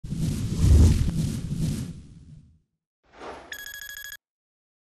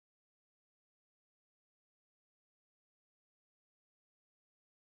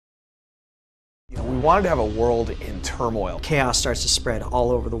wanted to have a world in turmoil. Chaos starts to spread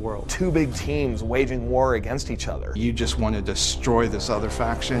all over the world. Two big teams waging war against each other. You just want to destroy this other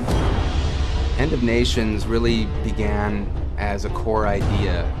faction. End of Nations really began as a core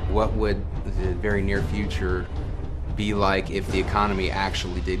idea. What would the very near future be like if the economy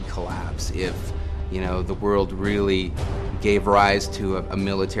actually did collapse? If, the world really gave rise to a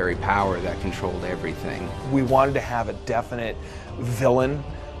military power that controlled everything? We wanted to have a definite villain,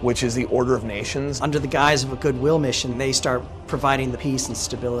 which is the Order of Nations. Under the guise of a goodwill mission, they start providing the peace and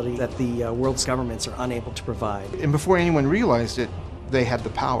stability that the world's governments are unable to provide. And before anyone realized it, they had the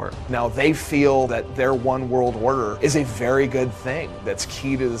power. Now they feel that their one world order is a very good thing that's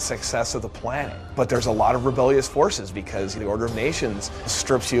key to the success of the planet. But there's a lot of rebellious forces because the Order of Nations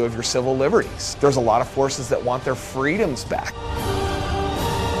strips you of your civil liberties. There's a lot of forces that want their freedoms back.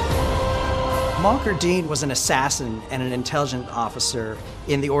 Moncur Dean was an assassin and an intelligence officer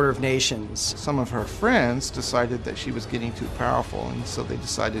in the Order of Nations. Some of her friends decided that she was getting too powerful, and so they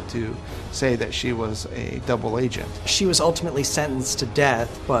decided to say that she was a double agent. She was ultimately sentenced to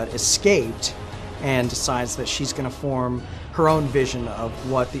death, but escaped and decides that she's going to form her own vision of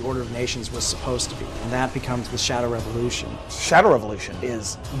what the Order of Nations was supposed to be, and that becomes the Shadow Revolution. Shadow Revolution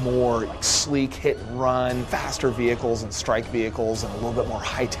is more sleek hit and run, faster vehicles and strike vehicles, and a little bit more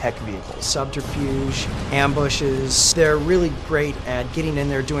high-tech vehicles. Subterfuge, ambushes. They're really great at getting in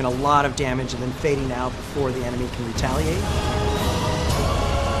there, doing a lot of damage, and then fading out before the enemy can retaliate.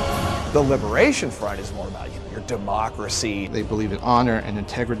 The Liberation Front is more about your democracy. They believe in honor and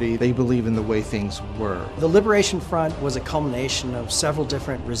integrity. They believe in the way things were. The Liberation Front was a culmination of several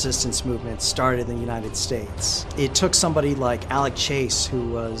different resistance movements started in the United States. It took somebody like Alec Chase, who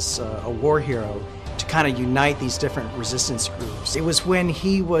was a war hero, to kind of unite these different resistance groups. It was when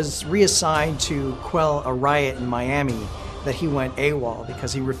he was reassigned to quell a riot in Miami that he went AWOL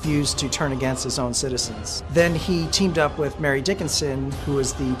because he refused to turn against his own citizens. Then he teamed up with Mary Dickinson, who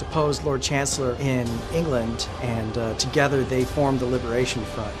was the deposed Lord Chancellor in England, and together they formed the Liberation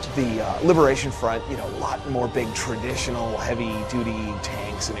Front. The Liberation Front, a lot more big traditional heavy-duty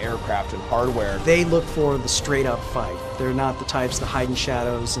tanks and aircraft and hardware. They look for the straight-up fight. They're not the types that hide in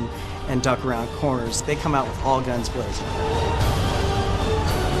shadows and duck around corners. They come out with all guns blazing.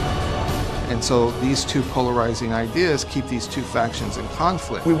 And so these two polarizing ideas keep these two factions in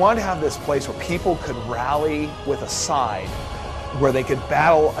conflict. We wanted to have this place where people could rally with a side where they could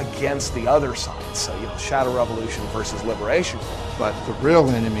battle against the other side. So, Shadow Revolution versus Liberation. But the real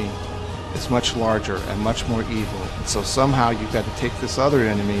enemy is much larger and much more evil. And so somehow you've got to take this other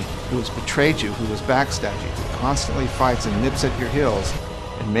enemy who has betrayed you, who has backstabbed you, who constantly fights and nips at your heels,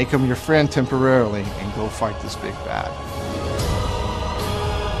 and make him your friend temporarily and go fight this big bad.